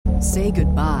Say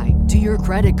goodbye to your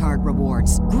credit card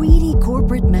rewards. Greedy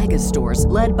corporate mega stores,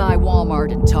 led by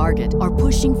Walmart and Target, are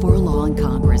pushing for a law in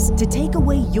Congress to take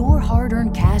away your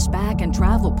hard-earned cash back and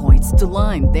travel points to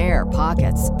line their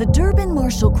pockets. The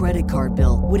Durbin-Marshall credit card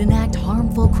bill would enact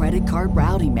harmful credit card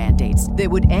routing mandates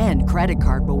that would end credit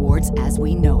card rewards as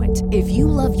we know it. If you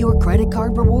love your credit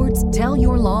card rewards, tell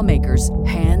your lawmakers,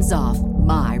 hands off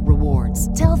my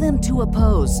rewards. Tell them to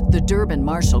oppose the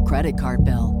Durbin-Marshall credit card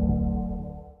bill.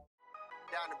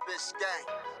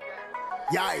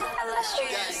 Yikes.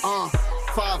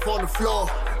 5 on the floor,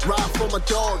 ride for my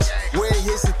dogs. Where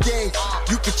here's the thing,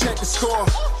 you can check the score.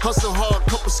 Hustle hard,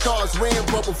 couple scars, wearing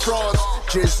bubble frogs.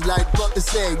 Just like Butler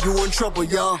said, you in trouble,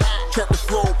 y'all. Kept the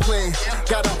floor playing,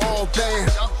 got it all band.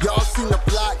 Y'all seen the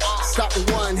block, stop with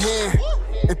one hand.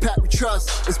 Impact we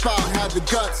trust, it's power, have the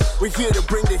guts. We're here to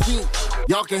bring the heat,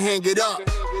 y'all can hang it up.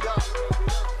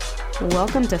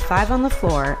 Welcome to 5 on the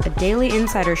Floor, a daily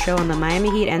insider show on the Miami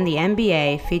Heat and the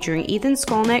NBA, featuring Ethan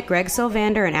Skolnick, Greg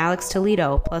Sylvander, and Alex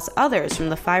Toledo, plus others from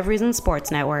the 5 Reasons Sports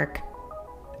Network.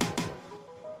 All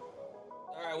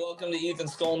right, welcome to Ethan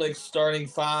Skolnick's Starting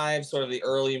 5, sort of the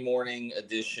early morning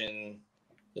edition,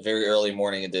 the very early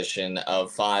morning edition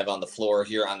of 5 on the Floor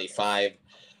here on the 5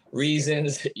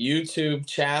 Reasons YouTube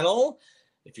channel.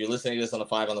 If you're listening to this on the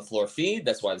 5 on the Floor feed,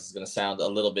 that's why this is going to sound a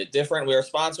little bit different. We are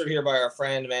sponsored here by our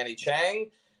friend Manny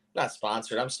Chang. Not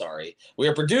sponsored, I'm sorry. We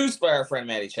are produced by our friend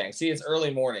Manny Chang. See, it's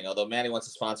early morning. Although Manny wants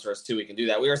to sponsor us too, we can do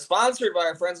that. We are sponsored by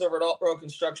our friends over at All Pro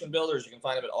Construction Builders. You can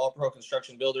find them at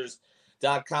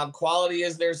allproconstructionbuilders.com. Quality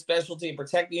is their specialty.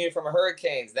 Protecting you from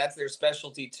hurricanes, that's their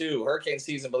specialty too. Hurricane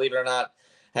season, believe it or not,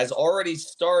 has already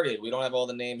started. We don't have all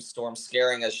the named storms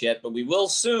scaring us yet, but we will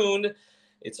soon.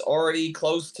 It's already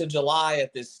close to July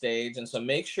at this stage, and so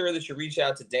make sure that you reach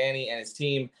out to Danny and his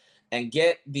team and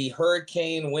get the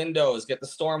hurricane windows, get the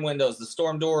storm windows, the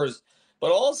storm doors.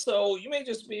 But also, you may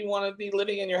just want to be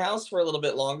living in your house for a little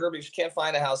bit longer, but you can't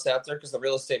find a house out there because the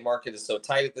real estate market is so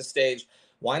tight at this stage.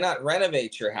 Why not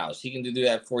renovate your house? He can do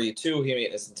that for you too. He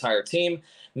and his entire team.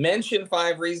 Mention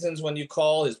 5 Reasons when you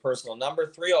call. His personal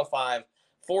number,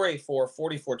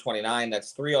 305-484-4429.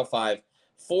 That's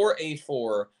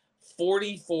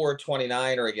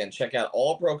 305-484-4429. Or again, check out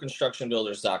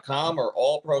allproconstructionbuilders.com or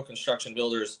All Pro Construction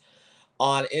Builders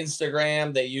on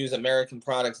Instagram. They use American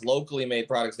products, locally made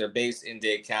products. They're based in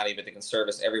Dade County, but they can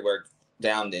service everywhere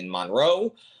down in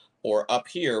Monroe or up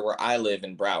here where I live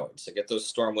in Broward. So get those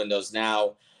storm windows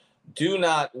now. Do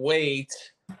not wait.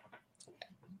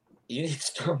 You need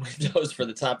storm windows for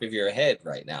the top of your head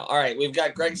right now. All right, we've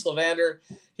got Greg Sylvander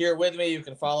here with me. You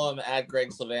can follow him at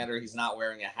Greg Sylvander. He's not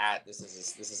wearing a hat. This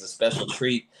is a special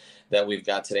treat that we've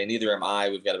got today. Neither am I.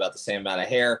 We've got about the same amount of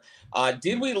hair.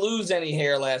 Did we lose any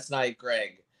hair last night,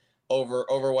 Greg,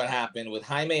 over what happened with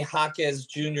Jaime Jaquez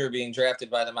Jr. being drafted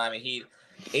by the Miami Heat,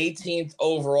 18th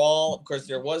overall? Of course,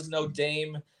 there was no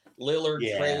Dame Lillard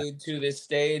trade to this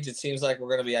stage. It seems like we're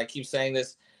going to be, I keep saying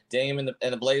this, Dame and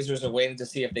the Blazers are waiting to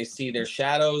see if they see their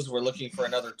shadows. We're looking for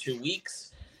another 2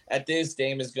 weeks at this.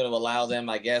 Dame is going to allow them,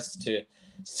 I guess, to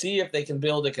see if they can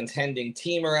build a contending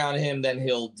team around him. Then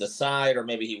he'll decide, or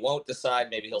maybe he won't decide.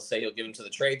 Maybe he'll say he'll give him to the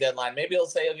trade deadline. Maybe he'll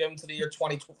say he'll give him to the year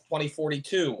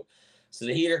 2042. So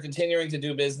the Heat are continuing to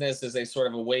do business as they sort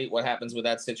of await what happens with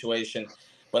that situation.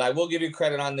 But I will give you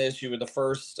credit on this. You were the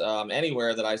first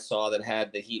anywhere that I saw that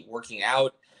had the Heat working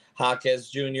out Jaquez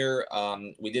Jr.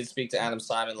 We did speak to Adam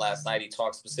Simon last night. He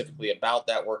talked specifically about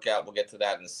that workout. We'll get to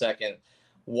that in a second.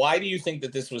 Why do you think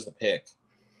that this was the pick?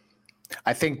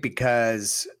 I think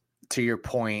because, to your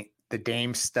point, the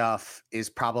Dame stuff is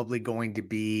probably going to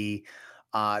be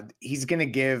he's going to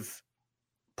give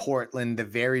Portland the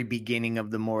very beginning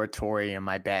of the moratorium,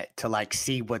 I bet, to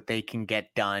see what they can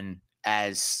get done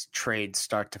as trades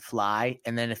start to fly.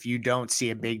 And then if you don't see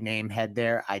a big name head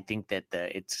there, I think that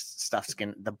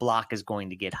the block is going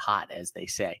to get hot, as they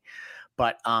say.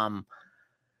 But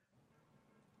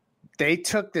they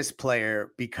took this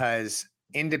player because,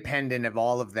 independent of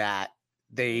all of that,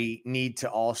 they need to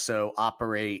also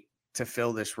operate to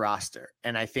fill this roster.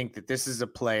 And I think that this is a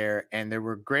player, and there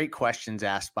were great questions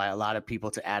asked by a lot of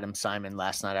people to Adam Simon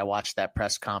last night. I watched that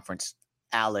press conference.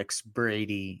 Alex,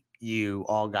 Brady, you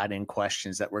all got in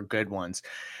questions that were good ones.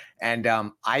 And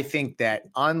I think that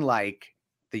unlike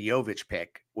the Jovic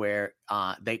pick, where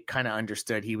they kind of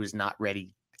understood he was not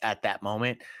ready at that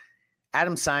moment,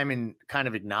 Adam Simon kind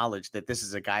of acknowledged that this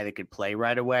is a guy that could play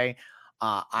right away.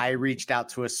 I reached out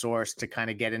to a source to kind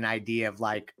of get an idea of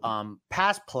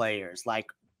past players, like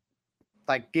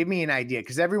give me an idea.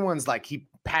 Because everyone's he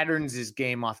patterns his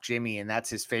game off Jimmy and that's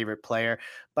his favorite player.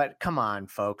 But come on,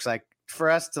 folks, for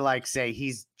us to like say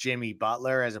he's Jimmy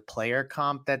Butler as a player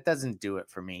comp, that doesn't do it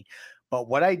for me. But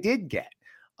what I did get,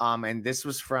 and this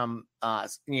was from a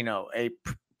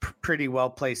pretty well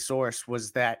placed source,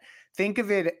 was that think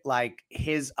of it like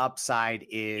his upside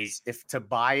is if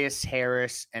Tobias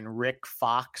Harris and Rick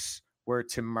Fox were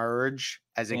to merge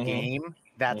as a game.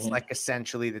 That's like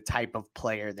essentially the type of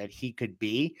player that he could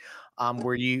be,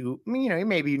 where he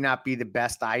maybe not be the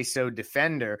best ISO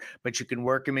defender, but you can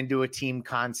work him into a team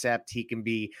concept. He can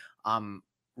be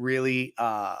really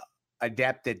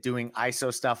adept at doing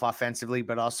ISO stuff offensively,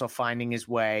 but also finding his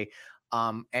way.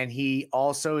 And he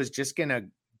also is just going to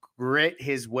grit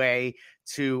his way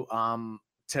to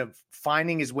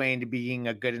finding his way into being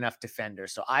a good enough defender.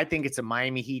 So I think it's a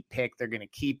Miami Heat pick. They're going to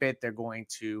keep it. They're going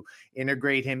to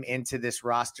integrate him into this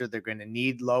roster. They're going to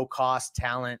need low cost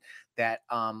talent that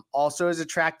also is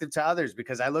attractive to others,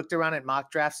 because I looked around at mock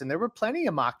drafts and there were plenty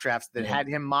of mock drafts that had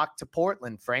him mocked to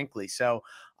Portland, frankly. So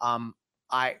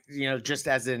just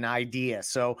as an idea.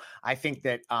 So I think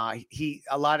that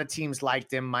a lot of teams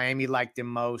liked him. Miami liked him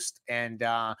most, and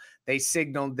they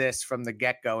signaled this from the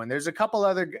get-go. And there's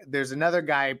another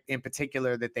guy in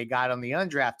particular that they got on the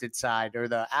undrafted side, or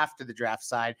the after the draft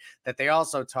side, that they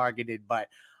also targeted. But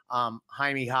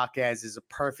Jaime Jaquez is a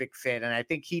perfect fit, and I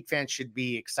think Heat fans should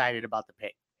be excited about the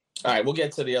pick. All right, we'll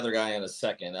get to the other guy in a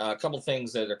second. A couple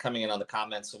things that are coming in on the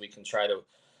comments so we can try to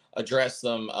address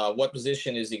them. What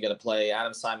position is he going to play?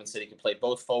 Adam Simon said he can play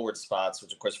both forward spots,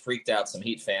 which of course freaked out some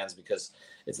Heat fans because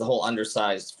it's the whole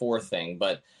undersized 4 thing.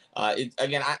 But I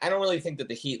don't really think that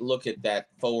the Heat look at that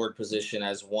forward position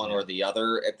as one or the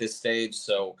other at this stage.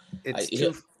 So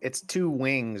it's two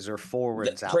wings or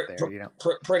forwards out there,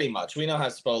 pretty much. We know how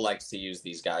Spo likes to use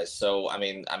these guys. So I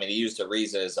mean, he used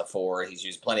Ariza as a 4. He's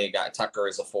used plenty of guys, Tucker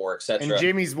as a 4, etc. And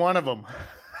Jimmy's one of them.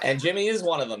 And Jimmy is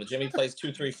one of them. Jimmy plays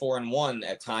 2, 3, 4, and 1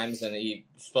 at times, and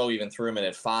Spo even threw him in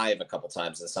at 5 a couple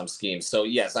times in some schemes. So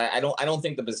yes, I don't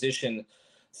think the position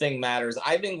thing matters.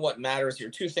 I think what matters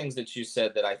here, 2 things that you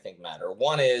said that I think matter.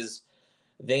 One is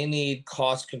they need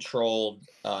cost-controlled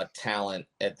talent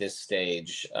at this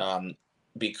stage,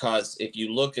 because if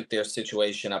you look at their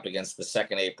situation up against the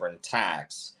second apron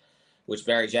tax, which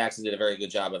Barry Jackson did a very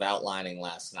good job of outlining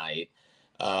last night,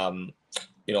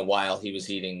 while he was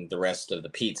eating the rest of the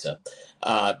pizza,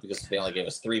 because they only gave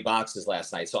us 3 boxes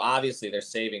last night. So obviously they're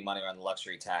saving money on the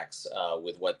luxury tax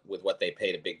with what they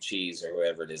pay to Big Cheese or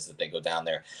whoever it is that they go down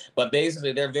there. But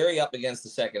basically they're very up against the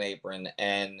second apron,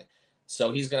 and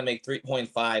so he's going to make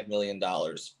 $3.5 million,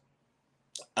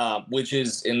 which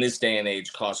is in this day and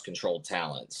age cost-controlled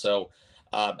talent. So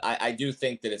I do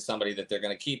think that it's somebody that they're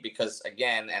going to keep because,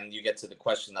 again, and you get to the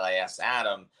question that I asked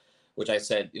Adam, which I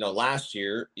said, last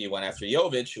year you went after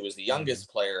Jovic, who was the youngest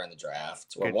player in the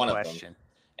draft, or one of them.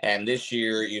 And this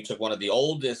year you took one of the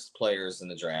oldest players in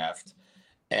the draft.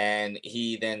 And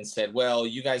he then said, well,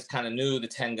 you guys kind of knew the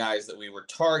 10 guys that we were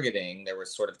targeting. There were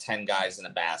sort of 10 guys in a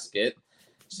basket.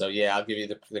 So, yeah, I'll give you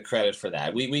the credit for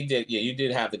that. We did. Yeah, you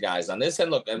did have the guys on this.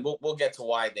 And look, and we'll get to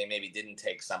why they maybe didn't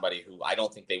take somebody who I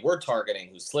don't think they were targeting,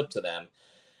 who slipped to them.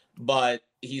 But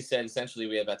he said, essentially,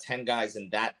 we have about 10 guys in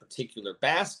that particular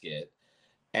basket,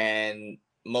 and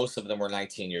most of them were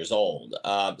 19 years old.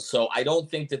 So I don't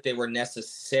think that they were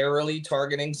necessarily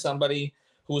targeting somebody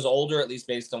who was older, at least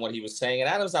based on what he was saying. And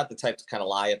Adam's not the type to kind of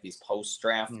lie at these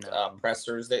post-draft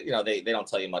pressers. That they don't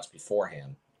tell you much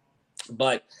beforehand.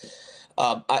 But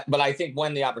I think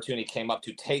when the opportunity came up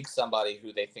to take somebody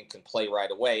who they think can play right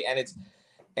away,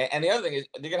 and the other thing is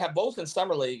they're going to have both in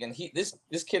summer league, and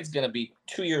this kid's going to be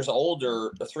 2 years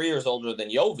older, or 3 years older than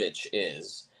Jovic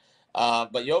is.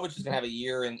 But Jovic is going to have a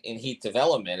year in Heat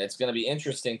development. It's going to be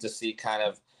interesting to see kind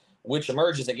of which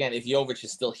emerges, again, if Jovic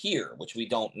is still here, which we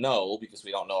don't know because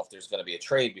we don't know if there's going to be a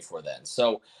trade before then.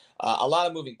 So a lot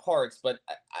of moving parts, but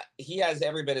he has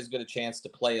every bit as good a chance to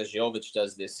play as Jovic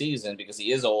does this season because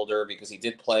he is older, because he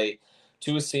did play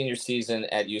to his senior season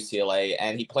at UCLA,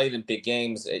 and he played in big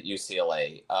games at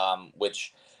UCLA,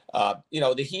 which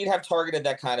the Heat have targeted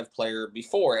that kind of player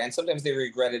before, and sometimes they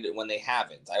regretted it when they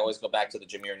haven't. I always go back to the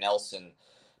Jameer Nelson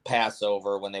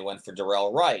Passover when they went for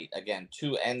Darrell Wright. Again,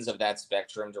 2 ends of that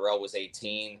spectrum. Darrell was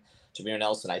 18. Jameer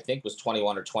Nelson, I think, was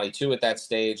 21 or 22 at that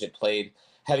stage. It played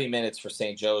heavy minutes for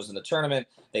St. Joe's in the tournament.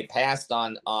 They passed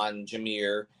on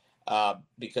Jameer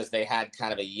because they had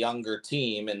kind of a younger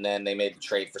team, and then they made the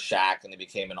trade for Shaq, and they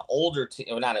became an older team.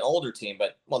 Well, not an older team,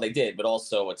 but they did, but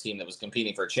also a team that was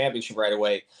competing for a championship right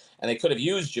away. And they could have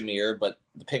used Jameer, but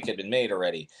the pick had been made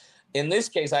already. In this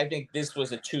case, I think this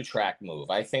was a 2-track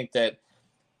move. I think that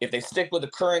if they stick with the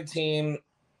current team,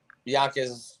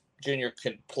 Jaquez Jr.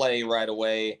 could play right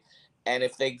away. And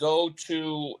if they go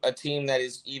to a team that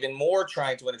is even more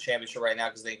trying to win a championship right now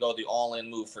because they go the all-in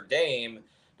move for Dame,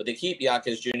 but they keep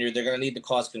Jaquez Jr., they're going to need the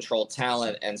cost control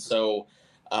talent. And so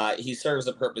he serves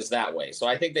a purpose that way. So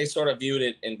I think they sort of viewed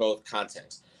it in both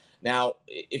contexts. Now,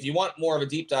 if you want more of a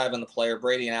deep dive on the player,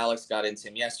 Brady and Alex got into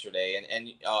him yesterday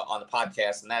and on the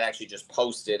podcast, and that actually just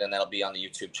posted, and that'll be on the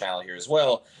YouTube channel here as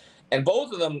well. And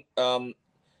both of them,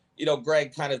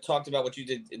 Greg kind of talked about what you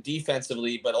did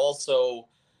defensively, but also,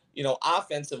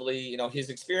 offensively, his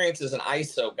experience as an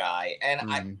ISO guy.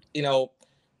 And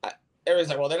everybody's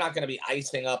like, well, they're not going to be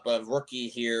icing up a rookie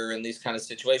here in these kind of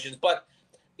situations. But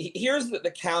here's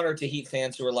the counter to Heat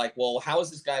fans who are like, well, how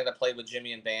is this guy going to play with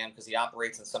Jimmy and Bam? Because he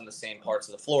operates in some of the same parts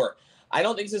of the floor. I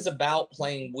don't think this is about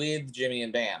playing with Jimmy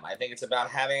and Bam. I think it's about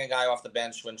having a guy off the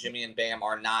bench when Jimmy and Bam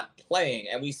are not playing.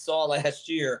 And we saw last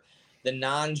year the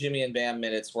non-Jimmy and Bam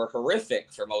minutes were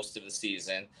horrific for most of the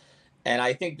season. And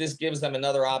I think this gives them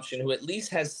another option who at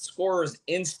least has scorer's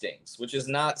instincts, which is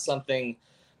not something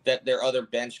that their other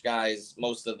bench guys,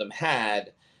 most of them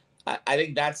had. I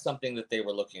think that's something that they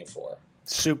were looking for.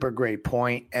 Super great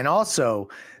point. And also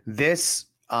this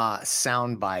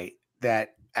soundbite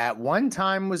that at one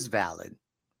time was valid,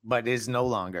 but is no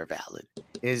longer valid,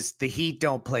 is the Heat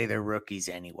don't play their rookies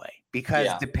anyway. Because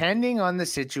depending on the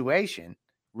situation,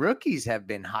 rookies have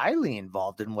been highly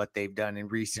involved in what they've done in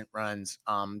recent runs,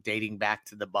 dating back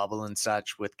to the bubble and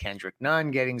such, with Kendrick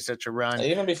Nunn getting such a run.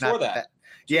 Even before that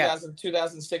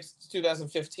 2006,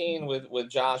 2015 with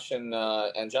Josh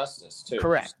and Justice too.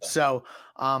 Correct. So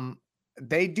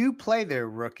they do play their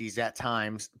rookies at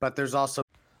times, but there's also...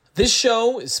 This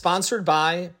show is sponsored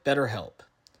by BetterHelp.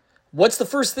 What's the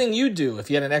first thing you do if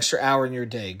you had an extra hour in your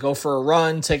day? Go for a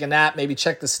run, take a nap, maybe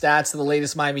check the stats of the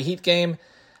latest Miami Heat game?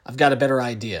 I've got a better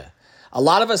idea. A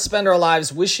lot of us spend our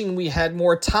lives wishing we had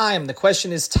more time. The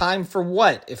question is, time for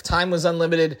what? If time was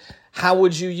unlimited, how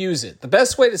would you use it? The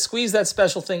best way to squeeze that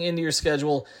special thing into your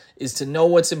schedule is to know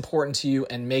what's important to you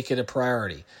and make it a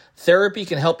priority. Therapy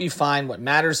can help you find what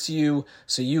matters to you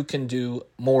so you can do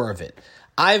more of it.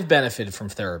 I've benefited from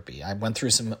therapy. I went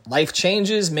through some life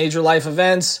changes, major life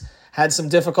events, had some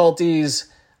difficulties,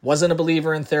 wasn't a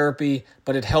believer in therapy,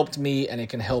 but it helped me and it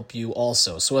can help you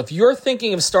also. So if you're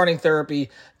thinking of starting therapy,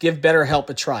 give BetterHelp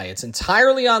a try. It's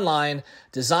entirely online,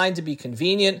 designed to be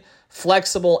convenient,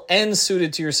 flexible, and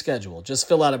suited to your schedule. Just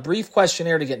fill out a brief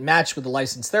questionnaire to get matched with a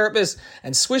licensed therapist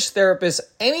and switch therapists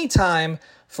anytime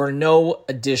for no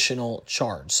additional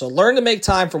charge. So learn to make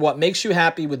time for what makes you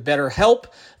happy with BetterHelp.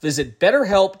 Visit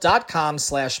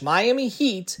BetterHelp.com/Miami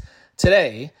Heat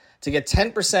today to get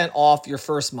 10% off your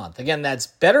first month. Again, that's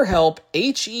BetterHelp,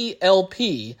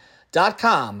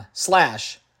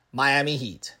 HELP.com/Miami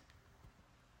Heat.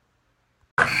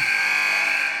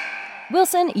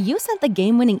 Wilson, you sent the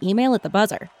game-winning email at the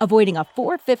buzzer, avoiding a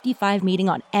 4:55 meeting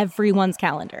on everyone's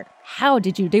calendar. How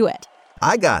did you do it?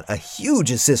 I got a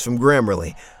huge assist from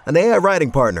Grammarly, an AI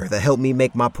writing partner that helped me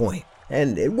make my point.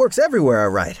 And it works everywhere I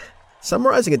write.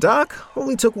 Summarizing a doc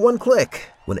only took one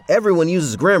click. When everyone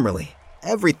uses Grammarly,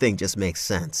 everything just makes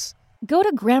sense. Go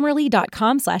to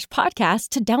Grammarly.com/podcast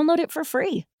to download it for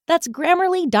free. That's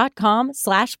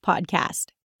Grammarly.com/podcast.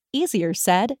 Easier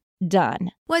said,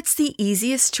 done. What's the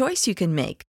easiest choice you can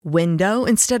make? Window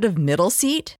instead of middle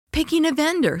seat? Picking a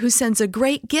vendor who sends a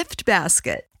great gift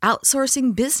basket?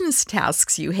 Outsourcing business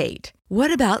tasks you hate?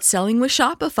 What about selling with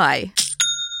Shopify?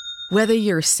 Whether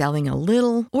you're selling a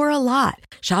little or a lot,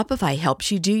 Shopify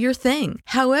helps you do your thing,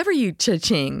 however you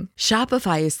cha-ching.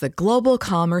 Shopify is the global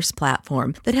commerce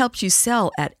platform that helps you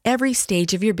sell at every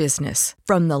stage of your business.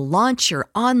 From the launch your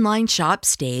online shop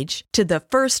stage to the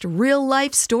first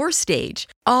real-life store stage,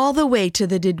 all the way to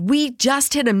the did we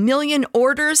just hit 1 million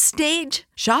orders stage.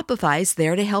 Shopify's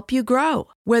there to help you grow.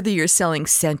 Whether you're selling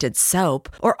scented soap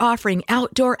or offering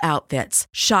outdoor outfits,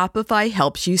 Shopify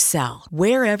helps you sell.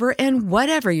 Wherever and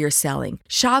whatever you're selling,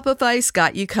 Shopify's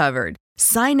got you covered.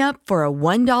 Sign up for a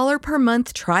 $1 per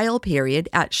month trial period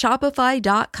at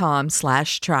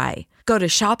shopify.com/try. Go to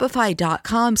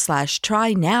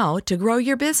shopify.com/try now to grow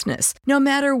your business, no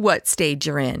matter what stage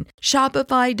you're in.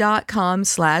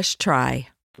 Shopify.com/try.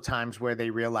 Times where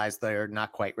they realize they're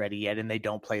not quite ready yet and they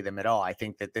don't play them at all. I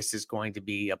think that this is going to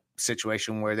be a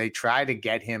situation where they try to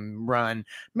get him run,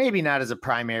 maybe not as a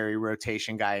primary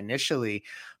rotation guy initially,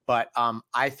 but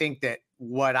I think that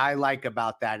what I like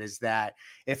about that is that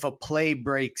if a play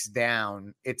breaks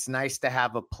down, it's nice to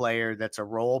have a player that's a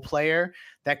role player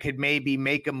that could maybe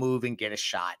make a move and get a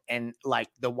shot. And like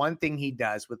the one thing he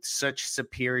does with such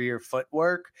superior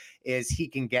footwork is he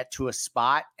can get to a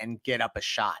spot and get up a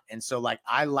shot. And so like,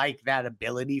 I like that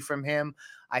ability from him.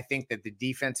 I think that the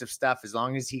defensive stuff, as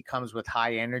long as he comes with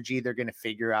high energy, they're going to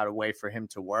figure out a way for him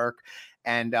to work.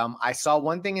 And I saw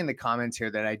one thing in the comments here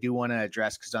that I do want to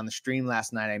address, because on the stream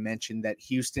last night, I mentioned that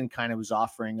Houston kind of was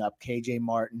offering up KJ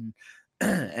Martin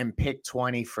and pick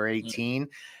 20 for 18.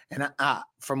 And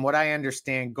from what I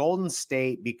understand, Golden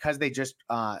State, because they just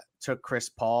took Chris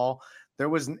Paul, it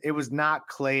was not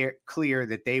clear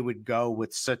that they would go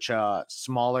with such a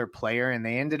smaller player, and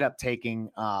they ended up taking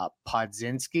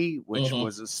Podzinski, which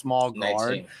was a small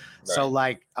guard. Right. So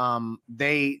like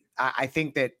I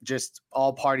think that just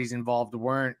all parties involved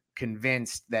weren't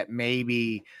convinced that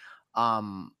maybe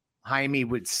Jaime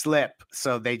would slip,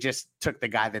 so they just took the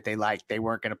guy that they liked. They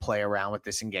weren't going to play around with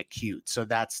this and get cute. So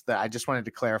I just wanted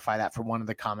to clarify that for one of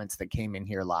the comments that came in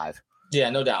here live. Yeah,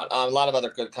 no doubt. A lot of other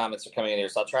good comments are coming in here,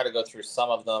 so I'll try to go through some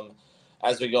of them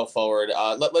as we go forward.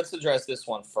 Let's address this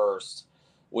one first,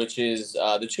 which is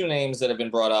the two names that have been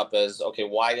brought up as, okay,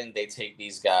 why didn't they take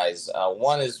these guys?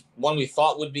 One we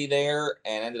thought would be there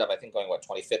and ended up, I think, going,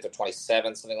 25th or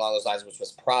 27th, something along those lines, which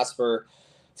was Prosper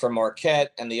from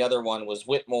Marquette, and the other one was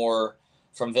Whitmore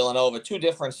from Villanova. Two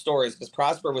different stories, because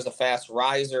Prosper was a fast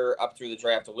riser up through the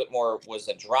draft, and Whitmore was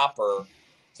a dropper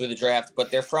through the draft,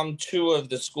 but they're from two of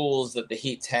the schools that the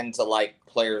Heat tend to like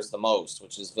players the most,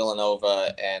 which is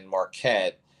Villanova and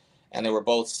Marquette, and they were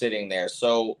both sitting there.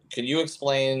 So can you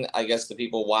explain, I guess, to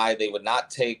people why they would not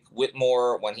take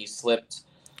Whitmore when he slipped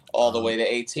all the way to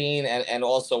 18, and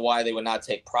also why they would not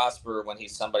take Prosper when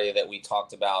he's somebody that we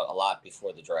talked about a lot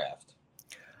before the draft?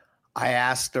 I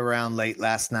asked around late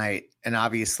last night, and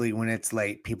obviously when it's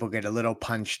late, people get a little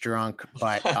punch drunk,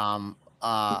 but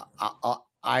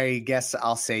I guess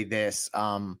I'll say this.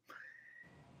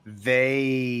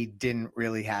 They didn't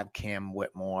really have Cam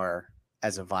Whitmore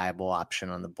as a viable option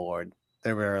on the board.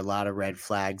 There were a lot of red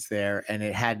flags there, and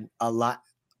it had a lot,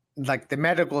 like the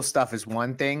medical stuff is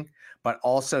one thing, but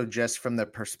also just from the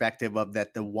perspective of that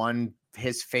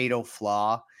his fatal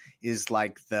flaw is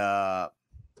like the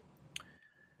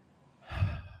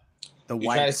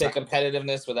You're trying to say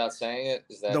competitiveness without saying it?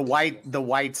 Is that the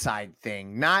white side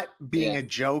thing? Not being a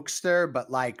jokester, but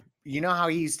like, you know how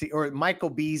he used to, or Michael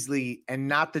Beasley, and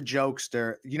not the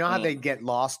jokester. You know how they get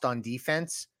lost on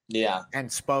defense? Yeah. And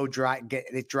Spo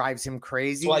it drives him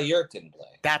crazy. That's why Yerk didn't play.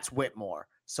 That's Whitmore.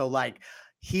 So like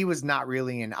he was not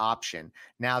really an option.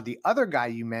 Now the other guy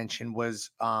you mentioned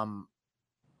was Omax.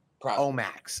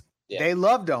 Yeah. They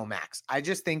loved Omax. I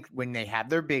just think when they have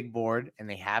their big board and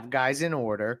they have guys in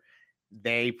order,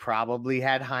 they probably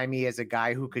had Jaime as a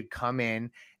guy who could come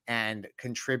in and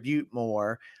contribute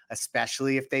more,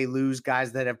 especially if they lose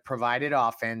guys that have provided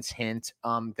offense. Hint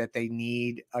that they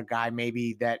need a guy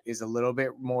maybe that is a little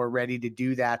bit more ready to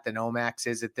do that than Omax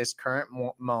is at this current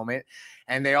moment.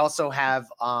 And they also have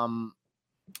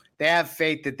they have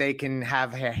faith that they can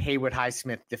have Haywood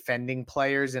Highsmith defending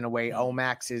players in a way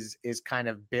Omax is kind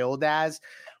of billed as,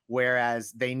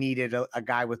 whereas they needed a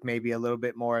guy with maybe a little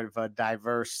bit more of a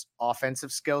diverse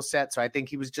offensive skill set. So I think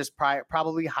he was just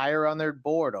probably higher on their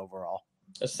board overall.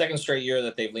 A second straight year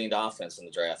that they've leaned offense in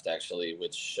the draft, actually,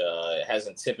 which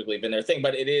hasn't typically been their thing.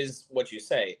 But it is what you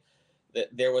say, that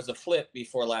there was a flip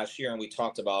before last year, and we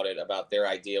talked about it, about their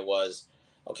idea was,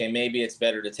 okay, maybe it's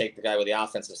better to take the guy with the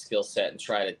offensive skill set and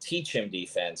try to teach him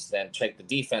defense than take the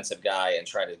defensive guy and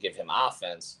try to give him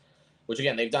offense. Which,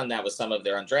 again, they've done that with some of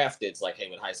their undrafteds, like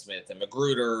Haywood Highsmith and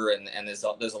Magruder, and there's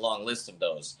a long list of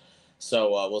those.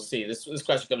 So we'll see. This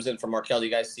question comes in from Markel. Do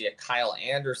you guys see a Kyle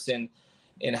Anderson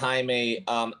in Jaime?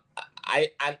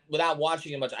 I without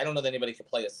watching him much, I don't know that anybody can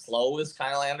play as slow as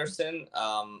Kyle Anderson.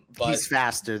 But he's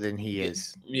faster than he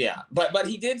is. Yeah, but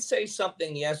he did say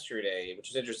something yesterday, which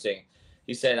is interesting.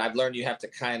 He said, "I've learned you have to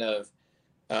kind of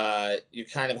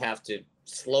have to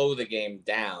slow the game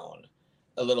down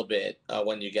a little bit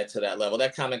when you get to that level."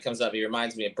 That comment comes up. He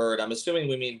reminds me of Bird. I'm assuming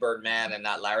we mean Birdman and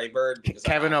not Larry Bird. Because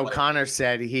Kevin O'Connor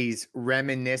said he's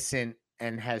reminiscent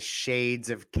and has shades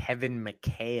of Kevin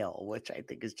McHale, which I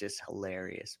think is just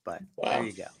hilarious. But There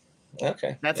you go.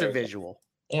 Okay, that's a visual.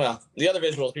 Well, the other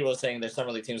visuals, people are saying there's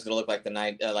summer league teams going to look like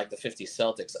the 50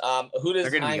 Celtics. They're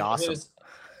going to be awesome.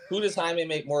 Who does Jaime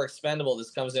make more expendable?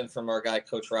 This comes in from our guy,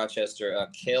 Coach Rochester.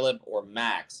 Caleb or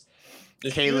Max?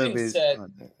 The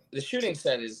shooting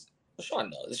set is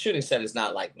Sean. No, the shooting set is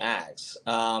not like Max.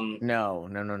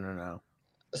 No.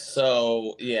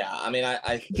 So yeah, I mean,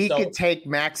 he could take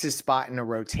Max's spot in a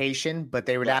rotation, but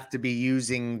they would have to be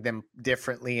using them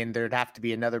differently, and there'd have to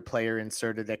be another player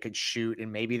inserted that could shoot, and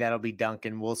maybe that'll be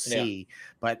Duncan. We'll see. Yeah.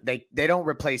 But they don't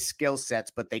replace skill sets,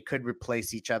 but they could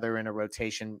replace each other in a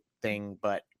rotation thing.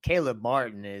 But Caleb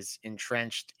Martin is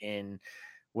entrenched in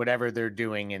whatever they're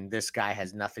doing, and this guy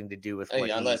has nothing to do with what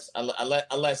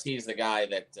unless he's the guy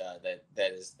that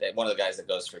is one of the guys that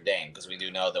goes for Dame, because we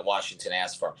do know that Washington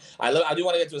asked for him. I do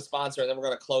want to get to a sponsor, and then we're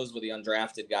going to close with the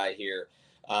undrafted guy here,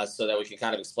 so that we can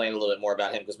kind of explain a little bit more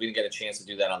about him, because we didn't get a chance to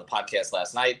do that on the podcast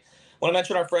last night. I want to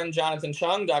mention our friend Jonathan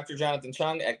Chung, Dr. Jonathan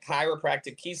Chung at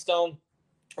Chiropractic Keystone,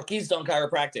 or Keystone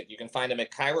Chiropractic. You can find him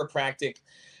at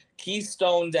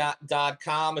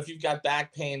chiropractickeystone.com. If you've got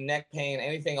back pain, neck pain,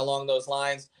 anything along those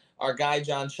lines, our guy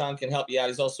John Chung can help you out.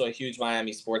 He's also a huge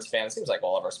Miami sports fan. It seems like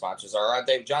all of our sponsors are, aren't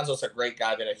they? John's also a great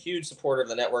guy, been a huge supporter of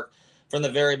the network from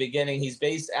the very beginning. He's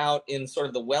based out in sort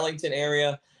of the Wellington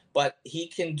area, but he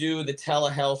can do the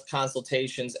telehealth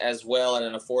consultations as well at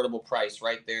an affordable price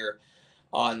right there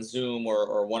on Zoom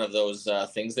or one of those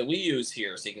things that we use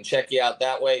here. So you can check you out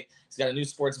that way. He's got a new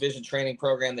sports vision training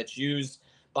program that's used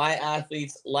by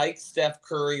athletes like Steph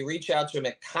Curry. Reach out to him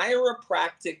at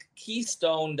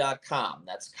chiropractickeystone.com.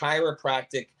 That's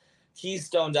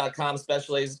chiropractickeystone.com,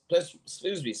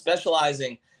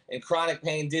 specializing in chronic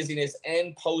pain, dizziness,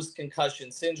 and post-concussion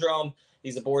syndrome.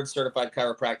 He's a board-certified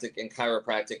chiropractic and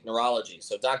chiropractic neurology.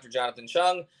 So Dr. Jonathan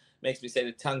Chung makes me say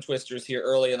the tongue twisters here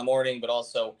early in the morning, but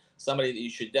also somebody that you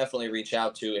should definitely reach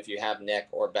out to if you have neck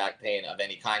or back pain of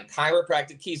any kind.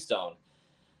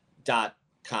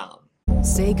 chiropractickeystone.com.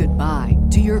 Say goodbye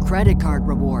to your credit card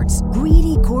rewards.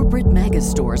 Greedy corporate mega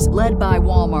stores, led by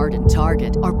Walmart and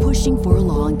Target, are pushing for a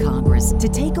law in Congress to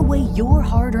take away your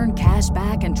hard-earned cash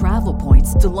back and travel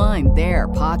points to line their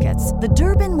pockets. The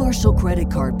Durbin-Marshall credit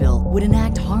card bill would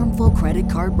enact harmful credit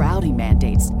card routing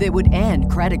mandates that would end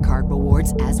credit card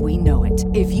rewards as we know it.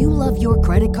 If you love your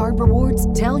credit card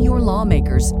rewards, tell your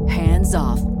lawmakers, hands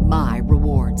off my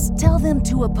rewards. Tell them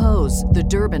to oppose the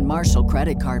Durbin-Marshall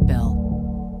credit card bill.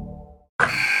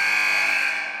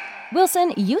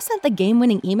 Wilson, you sent the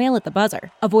game-winning email at the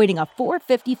buzzer, avoiding a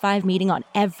 4:55 meeting on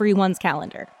everyone's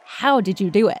calendar. How did you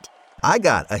do it? I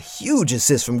got a huge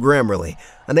assist from Grammarly,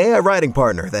 an AI writing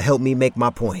partner that helped me make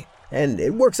my point. And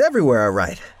it works everywhere I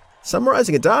write.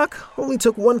 Summarizing a doc only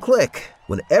took one click.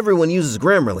 When everyone uses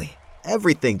Grammarly,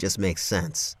 everything just makes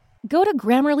sense. Go to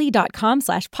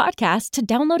Grammarly.com/podcast to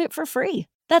download it for free.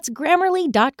 That's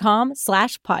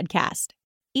Grammarly.com/podcast.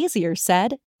 Easier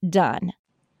said, done.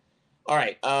 All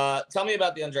right. Tell me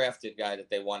about the undrafted guy that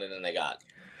they wanted and they got.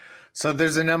 So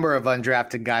there's a number of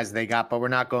undrafted guys they got, but we're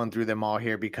not going through them all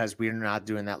here because we're not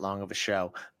doing that long of a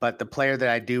show. But the player that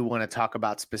I do want to talk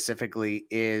about specifically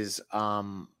is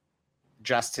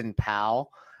Justin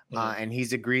Powell, and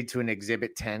he's agreed to an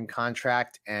Exhibit 10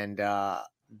 contract. And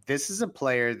this is a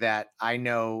player that I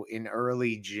know in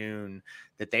early June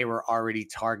that they were already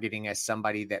targeting as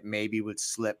somebody that maybe would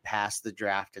slip past the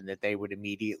draft and that they would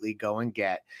immediately go and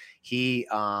get. He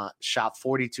shot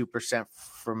 42%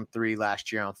 from three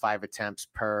last year on 5 attempts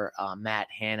per Matt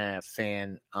Hanna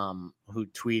fan who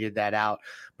tweeted that out.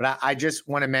 But I just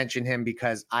want to mention him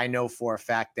because I know for a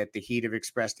fact that the Heat have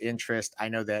expressed interest. I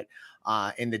know that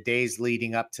in the days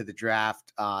leading up to the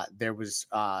draft, there was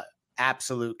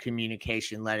absolute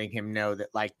communication letting him know that,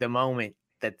 like, the moment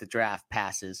that the draft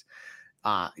passes,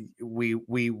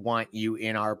 we want you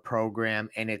in our program.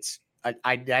 And it's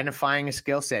identifying a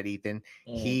skill set, Ethan.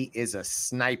 He is a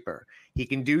sniper. He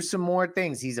can do some more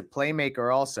things. He's a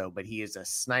playmaker also, but he is a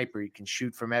sniper. He can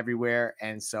shoot from everywhere.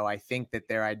 And so I think that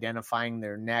they're identifying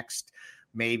their next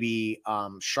maybe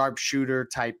sharpshooter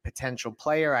type potential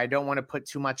player. I don't want to put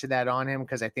too much of that on him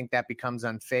because I think that becomes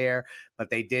unfair, but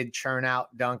they did churn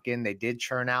out Duncan. They did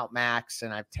churn out Max,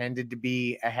 and I've tended to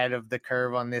be ahead of the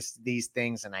curve on these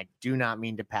things. And I do not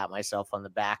mean to pat myself on the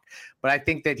back, but I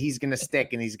think that he's going to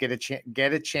stick and he's going to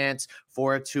get a chance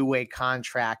for a two-way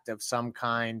contract of some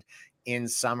kind in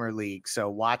summer league. So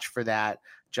watch for that.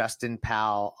 Justin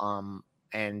Powell,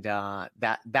 and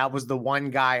that was the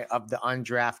one guy of the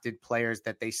undrafted players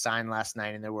that they signed last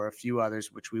night. And there were a few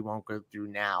others, which we won't go through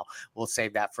now. We'll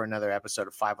save that for another episode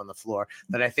of 5 on the Floor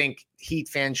that I think Heat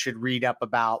fans should read up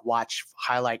about, watch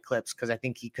highlight clips, because I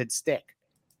think he could stick.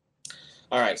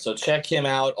 All right. So check him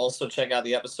out. Also check out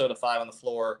the episode of 5 on the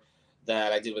Floor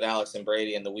that I did with Alex and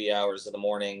Brady in the wee hours of the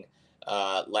morning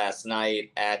last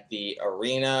night at the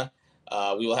arena.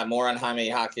 We will have more on Jaime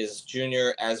Jaquez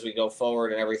Jr. as we go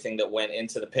forward and everything that went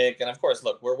into the pick. And, of course,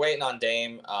 look, we're waiting on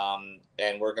Dame,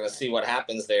 and we're going to see what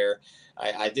happens there.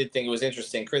 I did think it was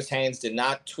interesting. Chris Haynes did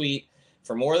not tweet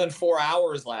for more than 4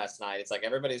 hours last night. It's like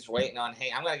everybody's waiting on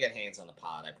Haynes. I'm going to get Haynes on the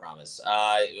pod, I promise.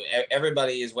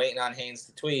 Everybody is waiting on Haynes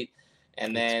to tweet.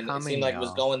 And then it seemed like it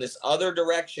was going this other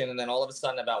direction. And then all of a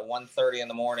sudden, about 1:30 in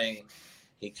the morning,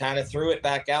 he kind of threw it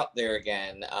back out there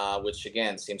again, which,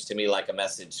 again, seems to me like a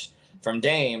message from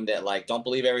Dame that, like, don't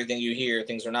believe everything you hear.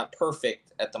 Things are not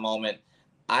perfect at the moment.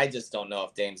 I just don't know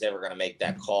if Dame's ever going to make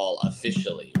that call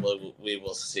officially. We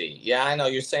will see. Yeah, I know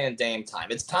you're saying Dame time.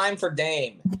 It's time for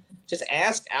Dame. Just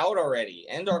ask out already.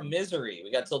 End our misery.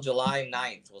 We got till July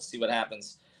 9th. We'll see what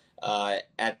happens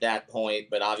at that point.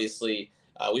 But obviously,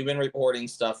 we've been reporting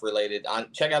stuff related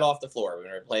on. Check out Off the Floor. We've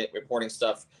been reporting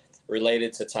stuff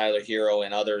related to Tyler Hero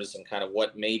and others and kind of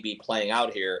what may be playing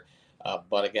out here.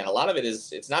 But again, a lot of it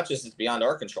is, it's not just, it's beyond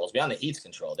our control. It's beyond the Heat's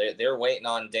control. They're waiting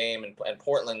on Dame and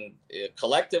Portland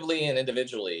collectively and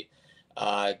individually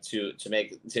to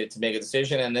make a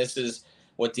decision. And this is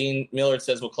what Dean Millard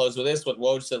says. We'll close with this. What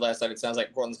Woj said last night, it sounds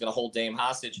like Portland's going to hold Dame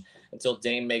hostage until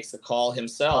Dame makes the call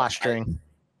himself. Posturing.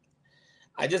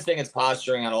 I just think it's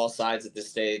posturing on all sides at this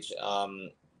stage.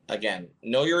 Again,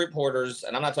 know your reporters,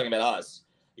 and I'm not talking about us,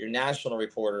 your national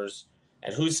reporters,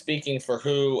 and who's speaking for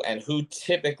who, and who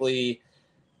typically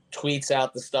tweets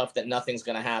out the stuff that nothing's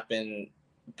going to happen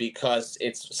because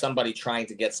it's somebody trying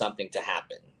to get something to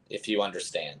happen, if you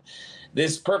understand.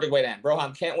 This perfect way to end.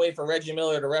 Broham, can't wait for Reggie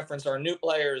Miller to reference our new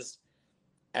players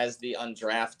as the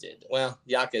undrafted. Well,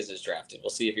 Jaquez is drafted. We'll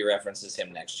see if he references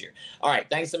him next year. All right.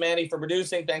 Thanks to Manny for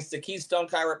producing. Thanks to Keystone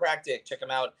Chiropractic. Check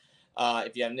them out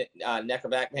if you have neck or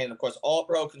back pain. And of course,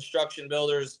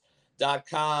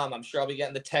 allproconstructionbuilders.com. I'm sure I'll be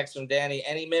getting the text from Danny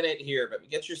any minute here, but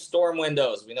get your storm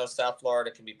windows. We know South Florida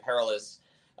can be perilous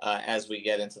as we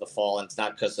get into the fall, and it's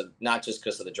not just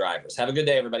because of the drivers. Have a good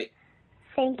day, everybody.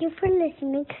 Thank you for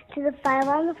listening to the Five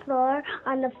on the Floor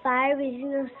on the Five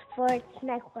Regional Sports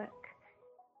Network.